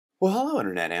Well, hello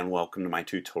Internet, and welcome to my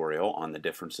tutorial on the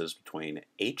differences between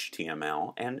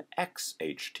HTML and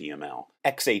xHTML.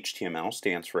 xHTML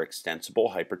stands for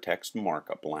Extensible Hypertext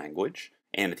Markup Language,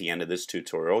 and at the end of this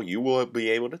tutorial you will be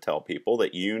able to tell people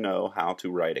that you know how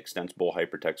to write Extensible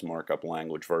Hypertext Markup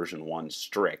Language version 1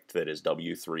 strict that is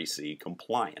W3C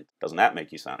compliant. Doesn't that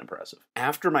make you sound impressive?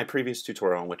 After my previous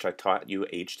tutorial in which I taught you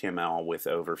HTML with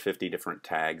over 50 different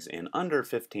tags in under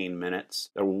 15 minutes,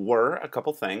 there were a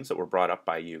couple things that were brought up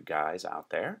by you guys out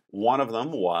there. One of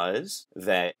them was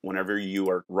that whenever you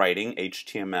are writing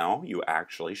HTML, you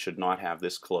actually should not have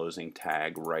this closing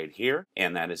tag right here,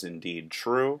 and that is indeed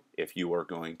true if you are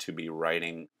going to be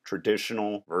writing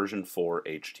traditional version 4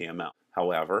 HTML.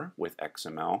 However, with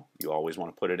XML, you always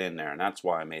want to put it in there, and that's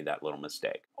why I made that little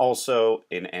mistake. Also,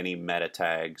 in any meta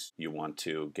tags, you want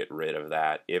to get rid of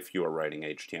that if you are writing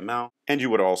HTML, and you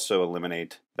would also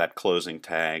eliminate that closing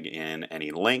tag in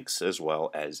any links as well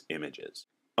as images.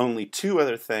 Only two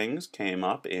other things came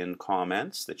up in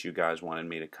comments that you guys wanted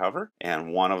me to cover,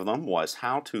 and one of them was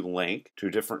how to link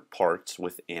to different parts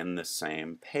within the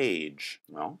same page.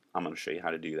 Well, I'm going to show you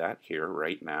how to do that here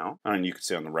right now. And you can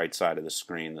see on the right side of the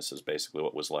screen, this is basically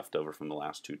what was left over from the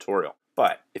last tutorial.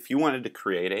 But if you wanted to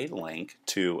create a link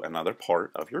to another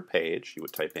part of your page, you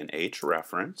would type in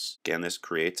href. Again, this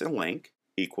creates a link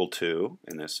equal to,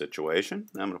 in this situation,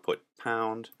 I'm going to put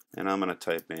pound, and I'm going to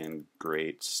type in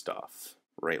great stuff.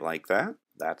 Right like that.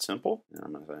 That simple. And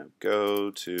I'm going to go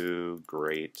to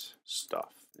great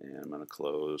stuff. And I'm going to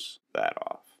close that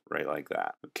off. Right like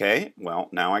that. Okay, well,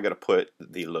 now I got to put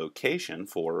the location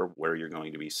for where you're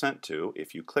going to be sent to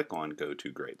if you click on go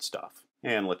to great stuff.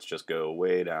 And let's just go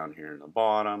way down here in the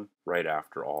bottom, right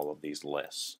after all of these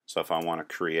lists. So if I want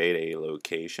to create a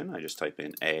location, I just type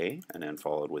in A, and then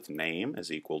followed with name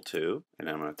is equal to, and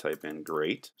then I'm going to type in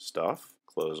great stuff.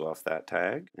 Close off that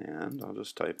tag, and I'll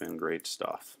just type in great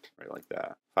stuff, right like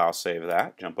that. File save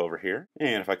that, jump over here,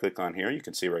 and if I click on here, you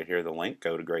can see right here the link,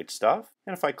 go to great stuff,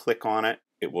 and if I click on it,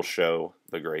 it will show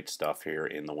the great stuff here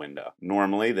in the window.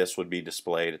 Normally this would be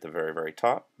displayed at the very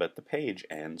top, but the page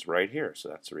ends right here, so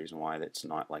that's the reason why it's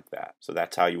not like that. So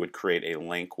that's how you would create a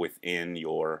link within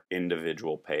your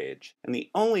individual page. And the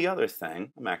only other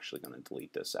thing, I'm actually going to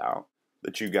delete this out,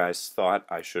 that you guys thought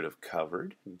I should have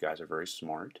covered. You guys are very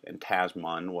smart. And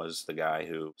Tasman was the guy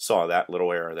who saw that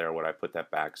little error there when I put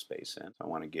that backspace in. So I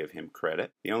want to give him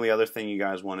credit. The only other thing you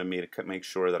guys wanted me to make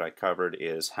sure that I covered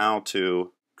is how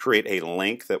to create a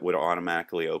link that would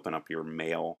automatically open up your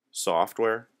mail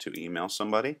software to email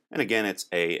somebody. And again, it's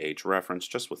ahref,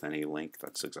 just with any link.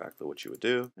 That's exactly what you would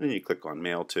do. And then you click on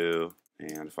mail to,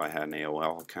 and if I had an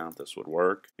AOL account, this would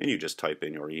work. And you just type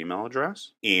in your email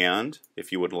address. And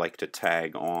if you would like to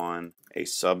tag on a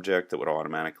subject that would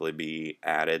automatically be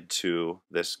added to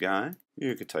this guy,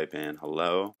 you could type in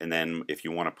hello. And then if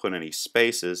you want to put any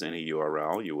spaces in a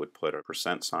URL, you would put a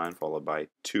 % followed by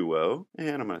 20.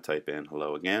 And I'm going to type in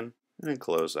hello again, and then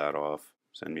close that off.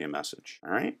 Send me a message.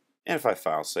 All right? And if I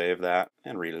file save that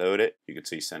and reload it, you can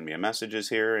see send me a messages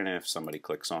here, and if somebody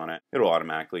clicks on it, it'll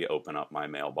automatically open up my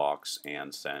mailbox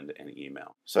and send an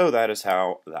email. So that is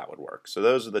how that would work. So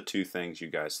those are the two things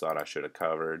you guys thought I should have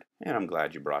covered, and I'm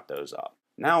glad you brought those up.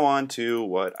 Now on to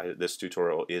what this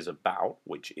tutorial is about,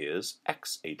 which is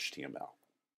xHTML.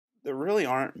 There really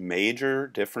aren't major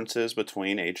differences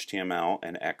between HTML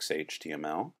and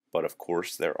xHTML. But of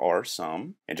course there are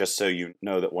some. And just so you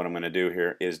know that what I'm going to do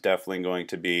here is definitely going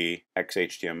to be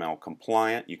xHTML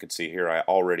compliant. You can see here I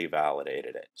already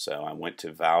validated it. So I went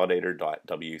to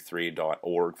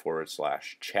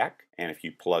validator.w3.org/check, and if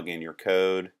you plug in your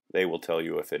code, they will tell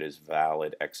you if it is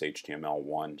valid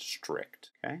xHTML1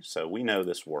 strict. Okay, so we know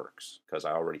this works because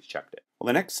I already checked it. Well,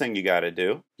 the next thing you got to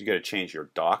do, you got to change your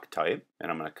doc type, and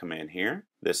I'm going to come in here.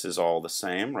 This is all the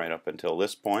same right up until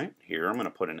this point. Here I'm going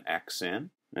to put an X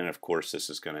in. And of course this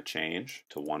is going to change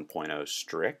to 1.0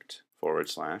 strict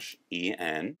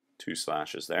 /en, 2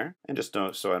 slashes there. And just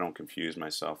so I don't confuse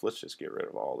myself, let's just get rid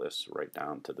of all this right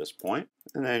down to this point.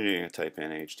 And then you're going to type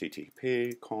in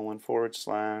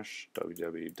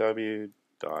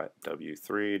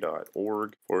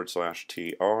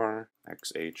http://www.w3.org/tr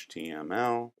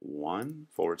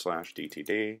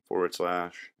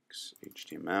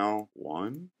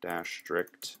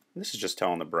xhtml1/xhtml1-strict. This is just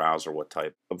telling the browser what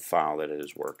type of file that it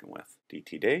is working with.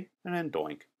 DTD, and then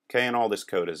doink. Okay, and all this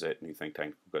code is at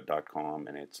newthinktechnical.com,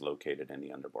 and it's located in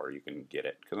the underbar. You can get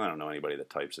it, because I don't know anybody that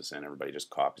types this in. Everybody just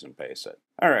copies and pastes it.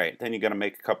 Alright, then you got to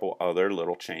make a couple other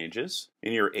little changes.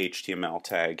 In your HTML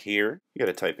tag here, you got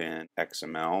to type in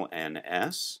XML and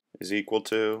S. is equal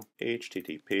to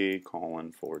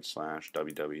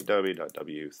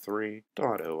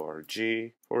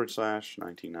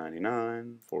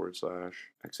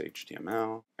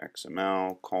http://www.w3.org/1999/xhtml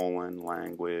xml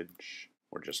language,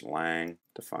 or just lang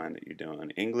to find that you're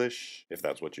doing English, if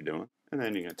that's what you're doing. And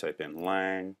then you're going to type in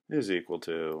lang is equal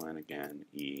to, and again,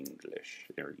 English,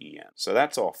 or en. So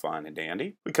that's all fine and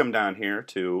dandy. We come down here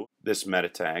to this meta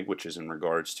tag, which is in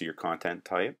regards to your content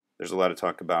type. There's a lot of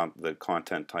talk about the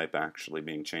content type actually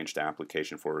being changed to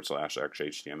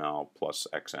application/xhtml plus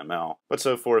XML, but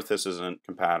so forth. This isn't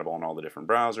compatible in all the different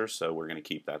browsers, so we're going to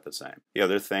keep that the same. The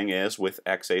other thing is with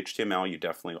xHTML, you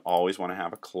definitely always want to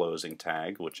have a closing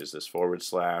tag, which is this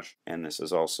 /, and this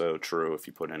is also true if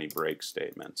you put any break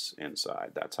statements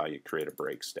inside. That's how you create a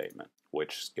break statement,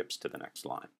 which skips to the next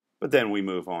line. But then we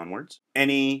move onwards.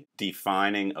 Any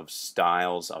defining of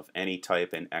styles of any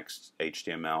type in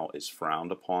xHTML is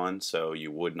frowned upon, so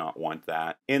you would not want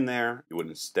that in there. You would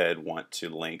instead want to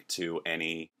link to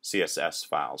any CSS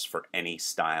files for any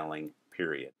styling,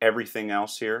 period. Everything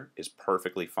else here is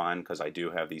perfectly fine because I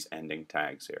do have these ending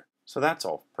tags here. So that's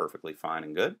all perfectly fine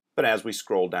and good. But as we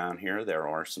scroll down here, there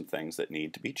are some things that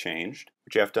need to be changed.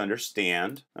 But you have to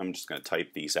understand, I'm just going to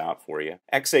type these out for you.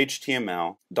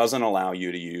 xHTML doesn't allow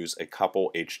you to use a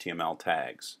couple HTML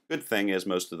tags. Good thing is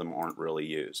most of them aren't really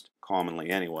used, commonly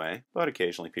anyway, but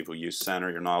occasionally people use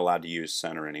center. You're not allowed to use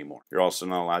center anymore. You're also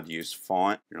not allowed to use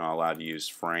font. You're not allowed to use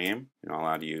frame. You're not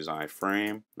allowed to use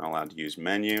iframe. You're not allowed to use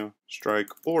menu, strike,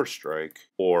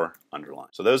 or underline.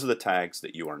 So those are the tags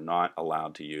that you are not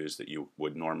allowed to use that you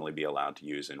would normally be allowed to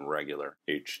use in regular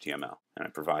HTML. And I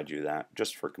provide you that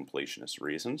just for completionist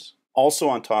reasons. Also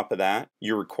on top of that,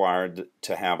 you're required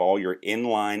to have all your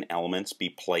inline elements be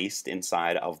placed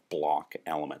inside of block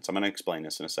elements. I'm going to explain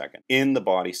this in a second. In the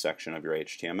body section of your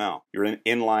HTML, your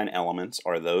inline elements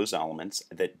are those elements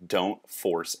that don't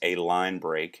force a line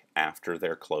break after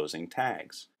their closing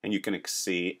tags. And you can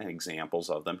see examples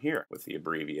of them here with the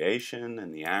abbreviation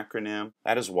and the acronym.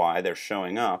 That is why they're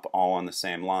showing up all on the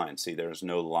same line. See, there's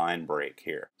no line break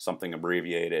here. Something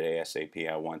abbreviated ASAP,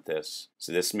 I want this.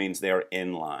 So this means they are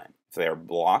inline. If they are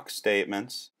block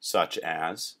statements, such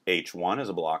as H1 is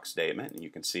a block statement, and you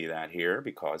can see that here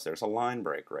because there's a line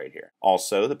break right here.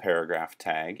 Also, the paragraph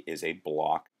tag is a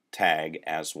block tag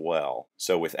as well.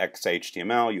 So with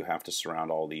xHTML, you have to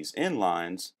surround all these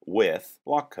inlines with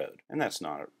block code, and that's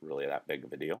not really that big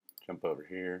of a deal. Jump over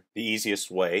here. The easiest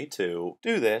way to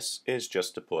do this is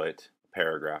just to put a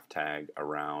paragraph tag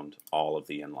around all of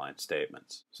the inline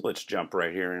statements. So let's jump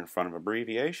right here in front of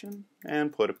abbreviation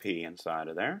and put a P inside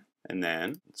of there. And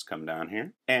then let's come down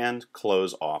here and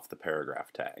close off the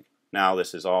paragraph tag. Now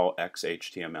this is all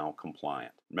xHTML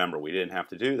compliant. Remember, we didn't have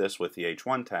to do this with the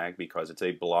H1 tag because it's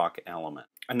a block element.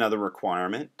 Another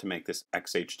requirement to make this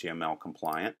xHTML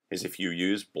compliant is if you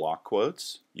use block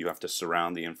quotes, you have to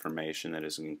surround the information that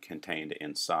is contained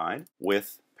inside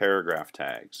with paragraph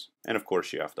tags. And of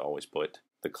course, you have to always put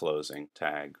the closing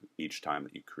tag each time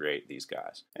that you create these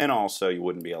guys. And also, you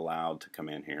wouldn't be allowed to come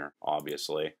in here,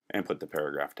 obviously, and put the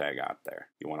paragraph tag out there.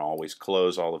 You want to always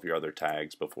close all of your other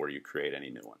tags before you create any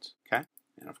new ones, okay?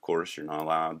 And of course, you're not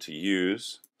allowed to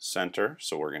use center,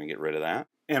 so we're going to get rid of that.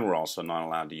 And we're also not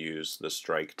allowed to use the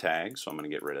strike tag, so I'm going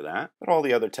to get rid of that. But all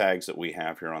the other tags that we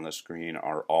have here on the screen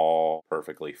are all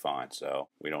perfectly fine, so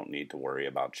we don't need to worry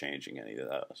about changing any of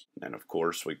those. And of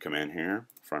course, we come in here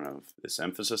in front of this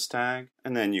emphasis tag,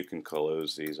 and then you can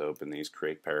close these, open these,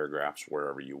 create paragraphs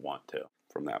wherever you want to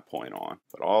from that point on.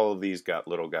 But all of these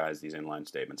little guys, these inline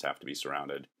statements, have to be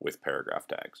surrounded with paragraph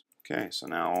tags. Okay, so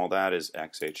now all that is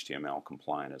xHTML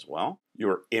compliant as well.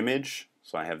 Your image,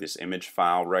 so I have this image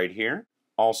file right here,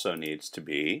 also needs to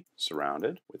be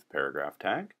surrounded with a paragraph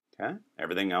tag. Okay,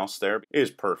 everything else there is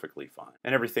perfectly fine.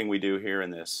 And everything we do here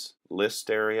in this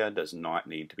list area does not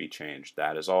need to be changed.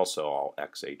 That is also all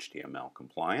xHTML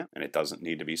compliant, and it doesn't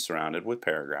need to be surrounded with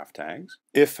paragraph tags.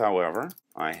 If, however,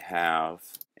 I have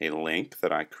a link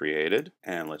that I created,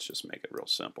 and let's just make it real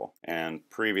simple. And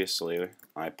previously,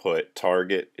 I put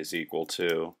target is equal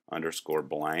to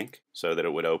 _blank so that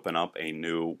it would open up a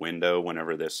new window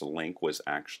whenever this link was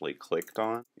actually clicked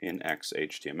on. In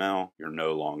xHTML, you're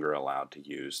no longer allowed to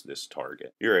use this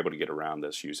target. You're able to get around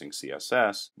this using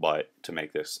CSS, but to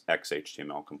make this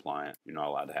xHTML compliant, you're not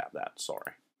allowed to have that,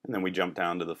 sorry. And then we jump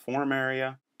down to the form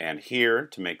area, and here,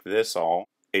 to make this all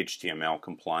HTML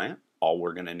compliant, all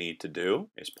we're going to need to do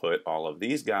is put all of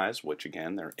these guys, which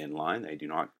again, they're inline, they do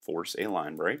not force a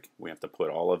line break. We have to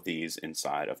put all of these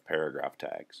inside of paragraph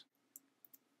tags,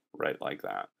 right like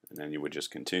that. And then you would just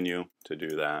continue to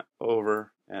do that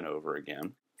over and over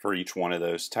again for each one of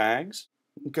those tags.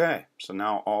 Okay, so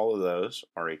now all of those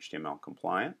are HTML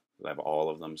compliant. You'll have all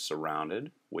of them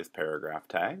surrounded with paragraph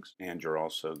tags, and you're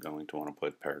also going to want to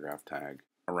put paragraph tag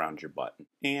around your button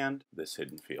and this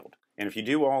hidden field. And if you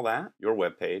do all that, your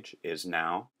web page is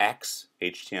now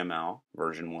xHTML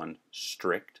version 1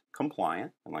 strict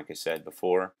compliant. And like I said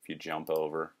before, if you jump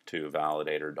over to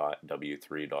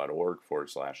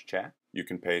validator.w3.org/chat, you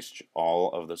can paste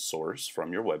all of the source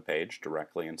from your web page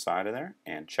directly inside of there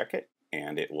and check it.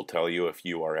 And it will tell you if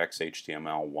you are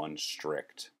xHTML 1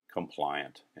 strict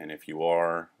compliant. And if you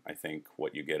are, I think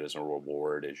what you get as a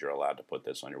reward is you're allowed to put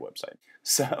this on your website.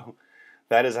 So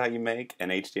that is how you make an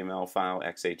HTML file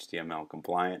xHTML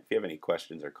compliant. If you have any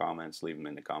questions or comments, leave them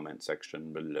in the comment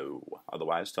section below.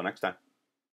 Otherwise, till next time.